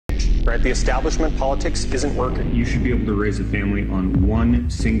right? The establishment politics isn't working. You should be able to raise a family on one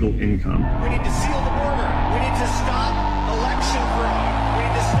single income. We need to seal the border. We need to stop election fraud. We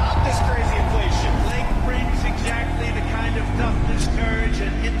need to stop this crazy inflation. Blake brings exactly the kind of toughness, courage,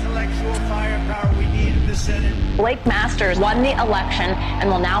 and intellectual firepower we need in the Senate. Blake Masters won the election and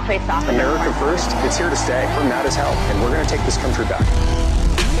will now face off. America first, it's here to stay. We're mad as hell, and we're going to take this country back.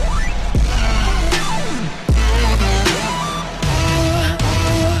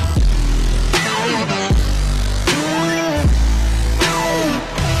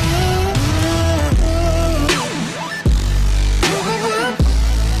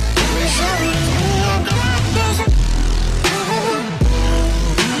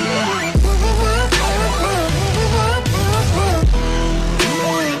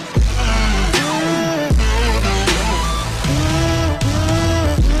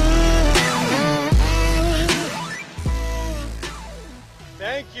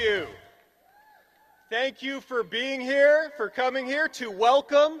 Thank you for being here, for coming here to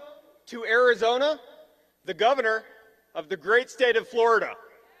welcome to Arizona the governor of the great state of Florida.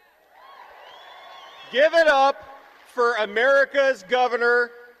 Give it up for America's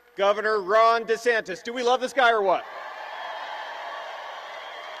governor, Governor Ron DeSantis. Do we love this guy or what?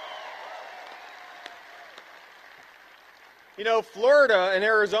 You know, Florida and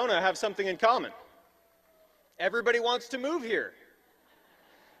Arizona have something in common. Everybody wants to move here.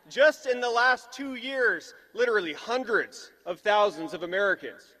 Just in the last 2 years, literally hundreds of thousands of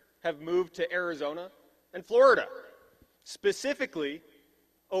Americans have moved to Arizona and Florida. Specifically,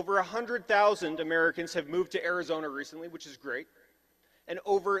 over 100,000 Americans have moved to Arizona recently, which is great. And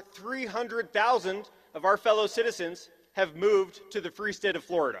over 300,000 of our fellow citizens have moved to the free state of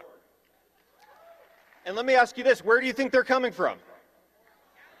Florida. And let me ask you this, where do you think they're coming from?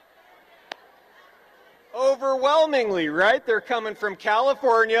 Overwhelmingly, right? They're coming from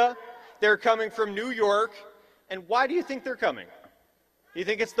California, they're coming from New York, and why do you think they're coming? You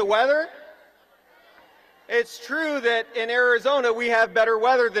think it's the weather? It's true that in Arizona we have better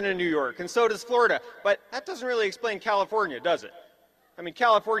weather than in New York, and so does Florida, but that doesn't really explain California, does it? I mean,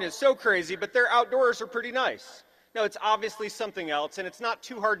 California is so crazy, but their outdoors are pretty nice. No, it's obviously something else, and it's not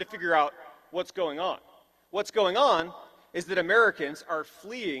too hard to figure out what's going on. What's going on is that Americans are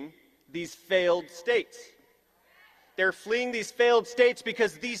fleeing these failed states. They're fleeing these failed states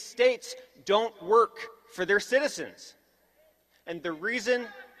because these states don't work for their citizens. And the reason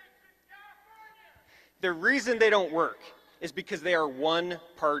they don't work is because they are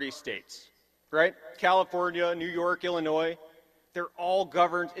one-party states, right? California, New York, Illinois, they're all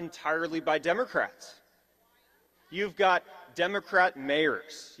governed entirely by Democrats. You've got Democrat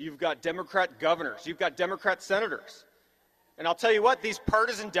mayors, you've got Democrat governors, you've got Democrat senators. And I'll tell you what, these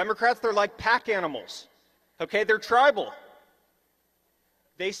partisan Democrats, they're like pack animals, okay? They're tribal.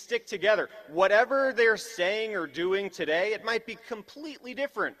 They stick together. Whatever they're saying or doing today, it might be completely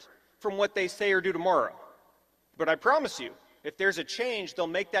different from what they say or do tomorrow. But I promise you, if there's a change, they'll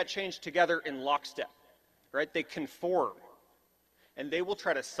make that change together in lockstep, right? They conform. And they will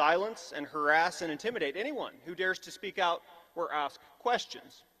try to silence and harass and intimidate anyone who dares to speak out or ask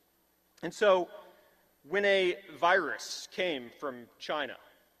questions. And so, when a virus came from China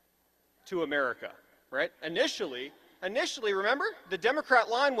to America, right? Initially, remember? The Democrat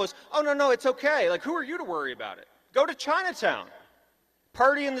line was, oh, no, it's okay. Like, who are you to worry about it? Go to Chinatown.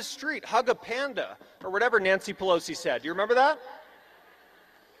 Party in the street. Hug a panda. Or whatever Nancy Pelosi said. Do you remember that?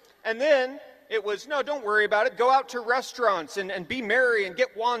 And then it was, no, don't worry about it. Go out to restaurants and be merry and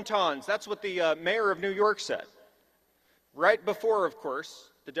get wontons. That's what the mayor of New York said. Right before, of course,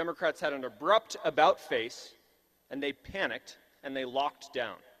 the Democrats had an abrupt about-face, and they panicked, and they locked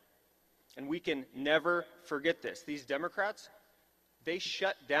down. And we can never forget this. These Democrats, they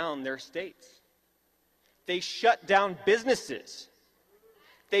shut down their states. They shut down businesses.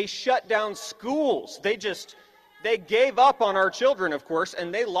 They shut down schools. They gave up on our children, of course,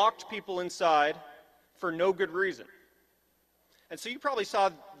 and they locked people inside for no good reason. And so you probably saw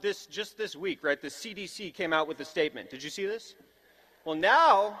this just this week, right? The CDC came out with a statement. Did you see this? Well,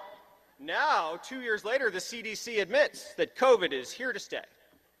 now, 2 years later, the CDC admits that COVID is here to stay.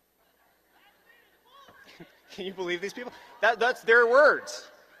 Can you believe these people? That's their words.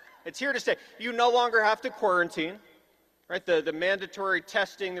 It's here to stay. You no longer have to quarantine, right? The mandatory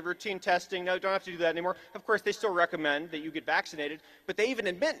testing, the routine testing, no, don't have to do that anymore. Of course, they still recommend that you get vaccinated, but they even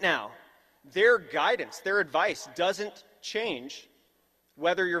admit now their guidance, their advice doesn't change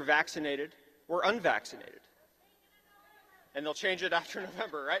whether you're vaccinated or unvaccinated. And they'll change it after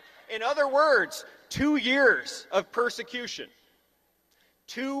November, right? In other words, 2 years of persecution,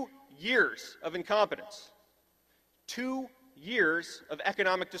 2 years of incompetence, 2 years of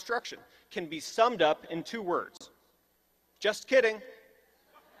economic destruction can be summed up in 2 words. Just kidding.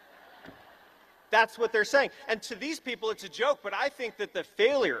 That's what they're saying. And to these people, it's a joke, but I think that the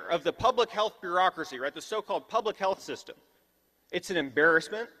failure of the public health bureaucracy, right, the so-called public health system, it's an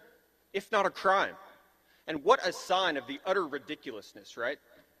embarrassment, if not a crime. And what a sign of the utter ridiculousness, right,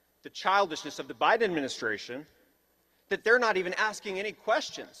 the childishness of the Biden administration, that they're not even asking any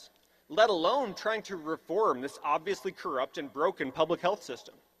questions, let alone trying to reform this obviously corrupt and broken public health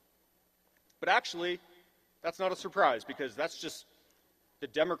system. But actually, that's not a surprise, because that's just the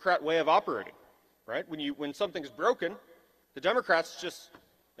Democrat way of operating, right? When something's broken, the Democrats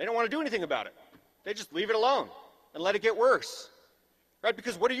they don't want to do anything about it. They just leave it alone and let it get worse, right?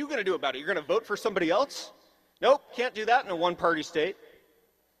 Because what are you going to do about it? You're going to vote for somebody else? Nope, can't do that in a one-party state.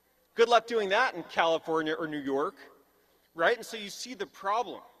 Good luck doing that in California or New York, right? And so you see the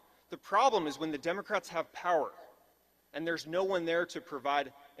problem. The problem is when the Democrats have power and there's no one there to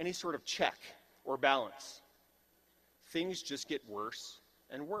provide any sort of check or balance. Things just get worse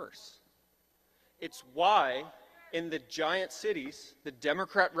and worse. It's why in the giant cities, the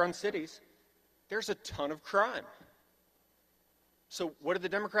Democrat-run cities, there's a ton of crime. So what do the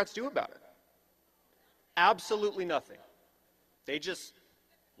Democrats do about it? Absolutely nothing. They just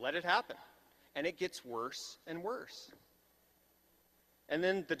let it happen. And it gets worse and worse. And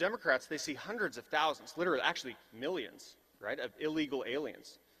then the Democrats, they see hundreds of thousands, literally, actually millions, right, of illegal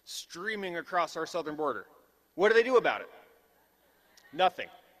aliens streaming across our southern border. What do they do about it? Nothing.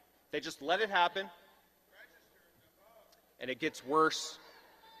 They just let it happen, and it gets worse.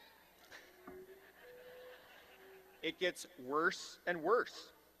 It gets worse and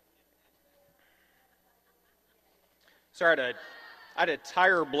worse. Sorry, I had a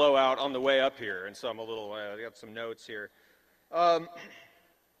tire blowout on the way up here, and so I'm a little, I got some notes here.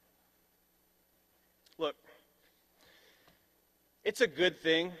 Look, it's a good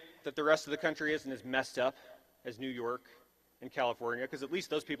thing that the rest of the country isn't as messed up as New York and California, because at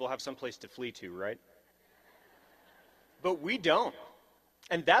least those people have someplace to flee to, right? But we don't.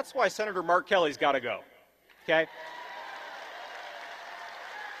 And that's why Senator Mark Kelly's got to go, okay?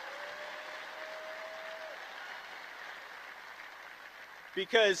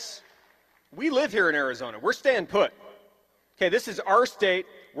 Because we live here in Arizona. We're staying put. Okay, this is our state.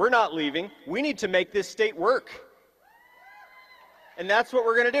 We're not leaving. We need to make this state work. And that's what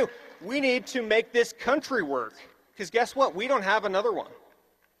we're going to do. We need to make this country work. Because guess what? We don't have another one.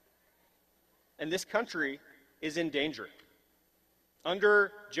 And this country is in danger.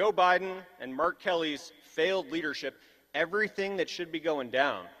 Under Joe Biden and Mark Kelly's failed leadership, everything that should be going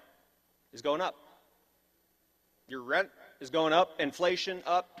down is going up. Your rent is going up, inflation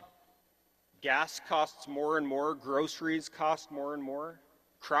up, gas costs more and more, groceries cost more and more,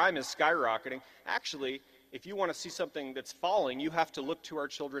 crime is skyrocketing. Actually, if you want to see something that's falling, you have to look to our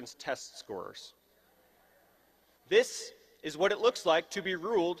children's test scores. This is what it looks like to be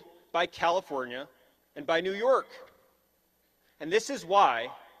ruled by California and by New York. And this is why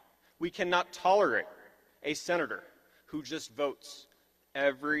we cannot tolerate a senator who just votes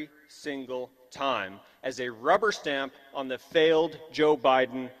every single time as a rubber stamp on the failed Joe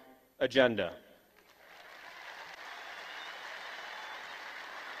Biden agenda.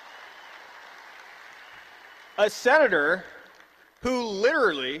 A senator who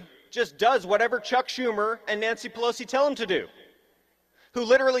literally just does whatever Chuck Schumer and Nancy Pelosi tell him to do, who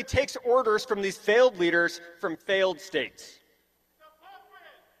literally takes orders from these failed leaders from failed states.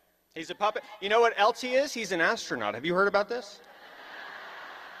 He's a puppet. You know what else he is? He's an astronaut. Have you heard about this?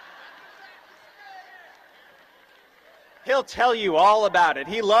 He'll tell you all about it.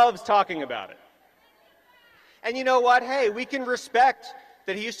 He loves talking about it. And you know what? Hey, we can respect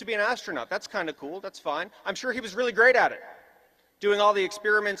that he used to be an astronaut. That's kind of cool. That's fine. I'm sure he was really great at it, doing all the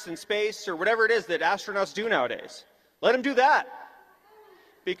experiments in space or whatever it is that astronauts do nowadays. Let him do that.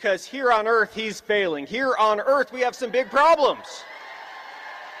 Because here on Earth, he's failing. Here on Earth, we have some big problems.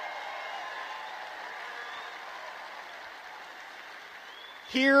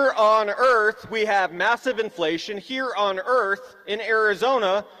 Here on Earth, we have massive inflation. Here on Earth, in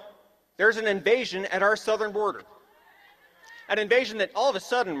Arizona, there's an invasion at our southern border. An invasion that all of a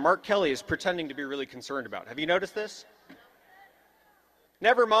sudden Mark Kelly is pretending to be really concerned about. Have you noticed this?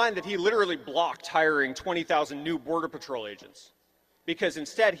 Never mind that he literally blocked hiring 20,000 new Border Patrol agents, because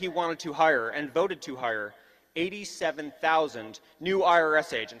instead he wanted to hire and voted to hire 87,000 new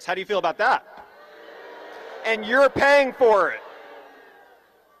IRS agents. How do you feel about that? And you're paying for it.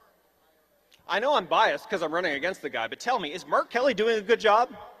 I know I'm biased because I'm running against the guy, but tell me, is Mark Kelly doing a good job?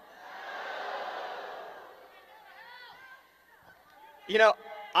 You know,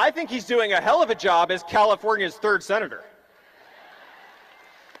 I think he's doing a hell of a job as California's third senator.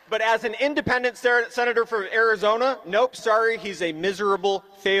 But as an independent senator from Arizona, nope, sorry, he's a miserable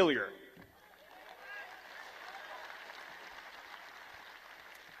failure.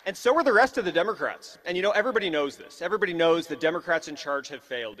 And so are the rest of the Democrats. And you know, everybody knows this. Everybody knows the Democrats in charge have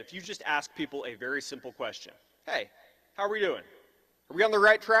failed. If you just ask people a very simple question, hey, how are we doing? Are we on the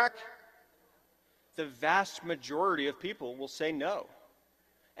right track? The vast majority of people will say no.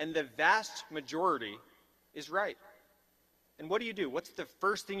 And the vast majority is right. And what do? What's the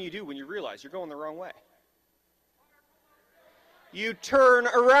first thing you do when you realize you're going the wrong way? You turn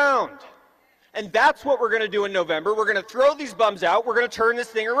around. And that's what we're going to do in November. We're going to throw these bums out. We're going to turn this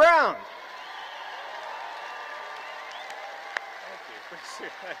thing around. Thank you.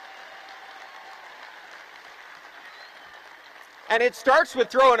 And it starts with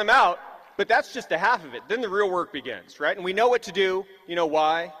throwing them out, but that's just a half of it. Then the real work begins, right? And we know what to do. You know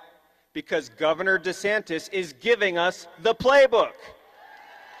why? Because Governor DeSantis is giving us the playbook.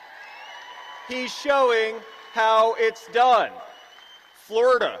 He's showing how it's done.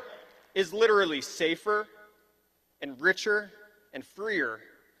 Florida is literally safer and richer and freer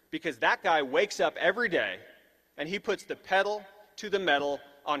because that guy wakes up every day and he puts the pedal to the metal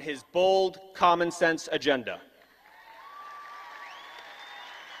on his bold, common sense agenda.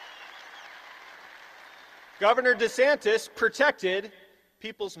 Governor DeSantis protected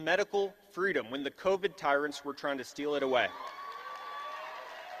people's medical freedom when the COVID tyrants were trying to steal it away.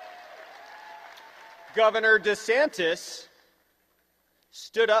 Governor DeSantis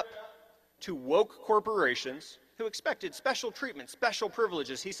stood up to woke corporations who expected special treatment, special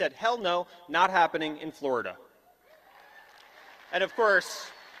privileges. He said, hell no, not happening in Florida. And of course,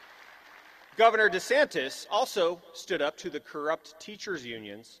 Governor DeSantis also stood up to the corrupt teachers'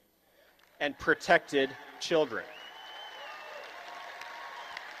 unions and protected children.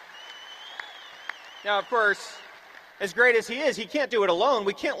 Now, of course, as great as he is, he can't do it alone.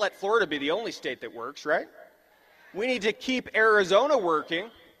 We can't let Florida be the only state that works, right? We need to keep Arizona working.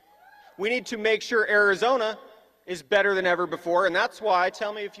 We need to make sure Arizona is better than ever before, and that's why,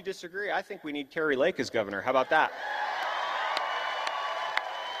 tell me if you disagree, I think we need Kari Lake as governor. How about that?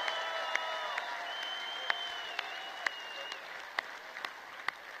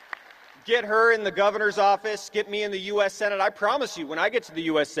 Get her in the governor's office, get me in the U.S. Senate. I promise you, when I get to the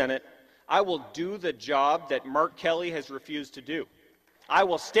U.S. Senate, I will do the job that Mark Kelly has refused to do. I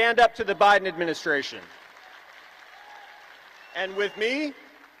will stand up to the Biden administration. And with me,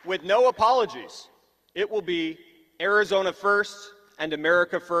 with no apologies, it will be Arizona first and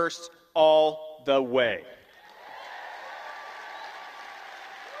America first all the way.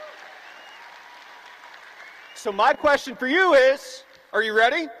 So my question for you is, are you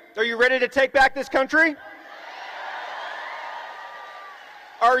ready? Are you ready to take back this country?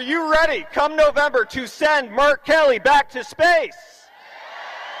 Are you ready, come November, to send Mark Kelly back to space?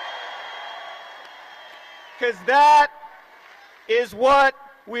 Because that is what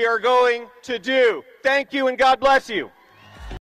we are going to do. Thank you and God bless you.